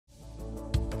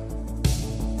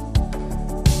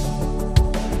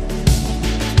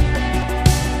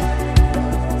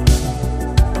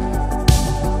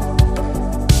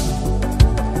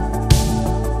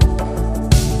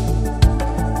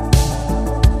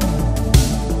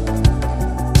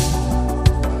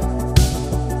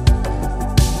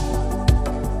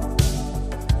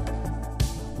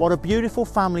What a beautiful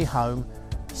family home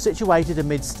situated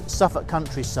amidst Suffolk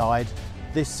countryside.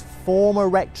 This former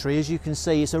rectory, as you can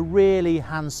see, is a really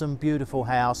handsome, beautiful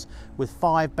house with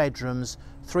 5 bedrooms,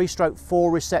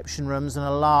 3/4 reception rooms and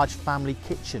a large family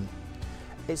kitchen.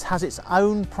 It has its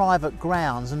own private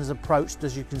grounds and is approached,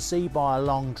 as you can see, by a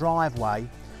long driveway,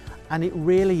 and it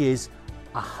really is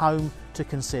a home to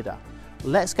consider.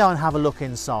 Let's go and have a look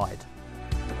inside.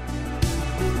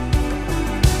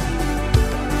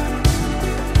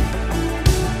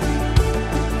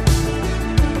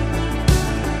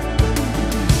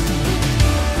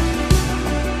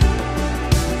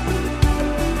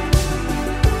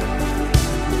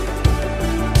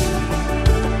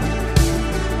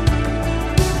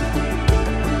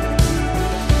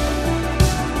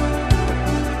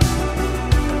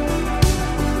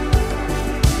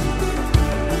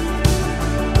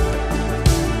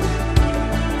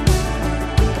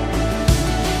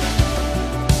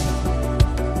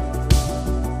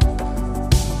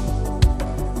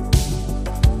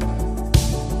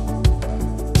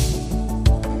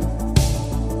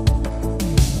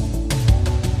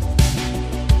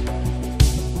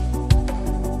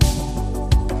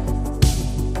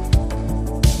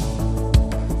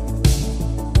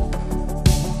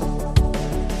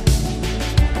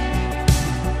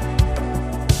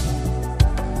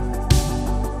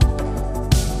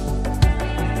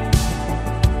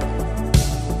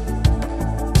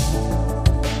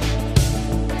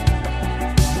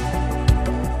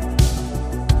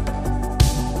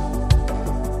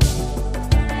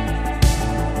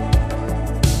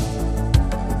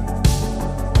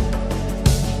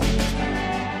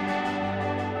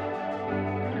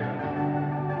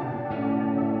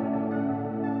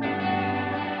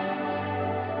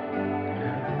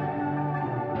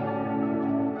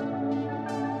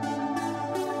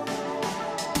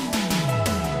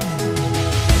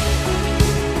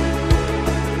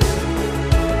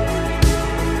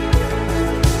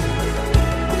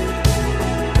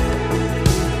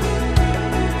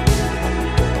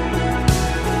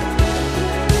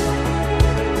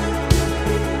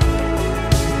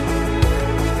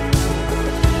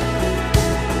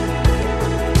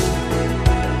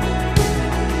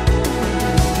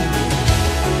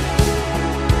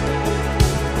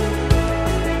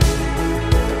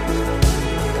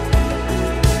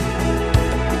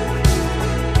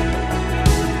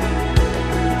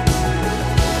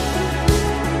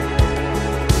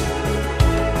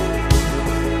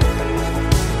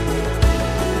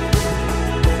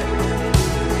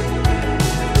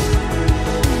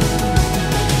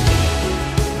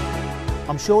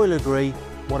 I'm sure you'll agree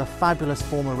what a fabulous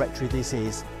former rectory this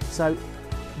is. So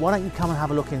why don't you come and have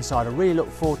a look inside? I really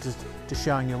look forward to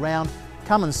showing you around.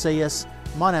 Come and see us.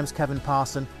 My name's Kevin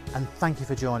Parson, and thank you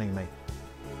for joining me.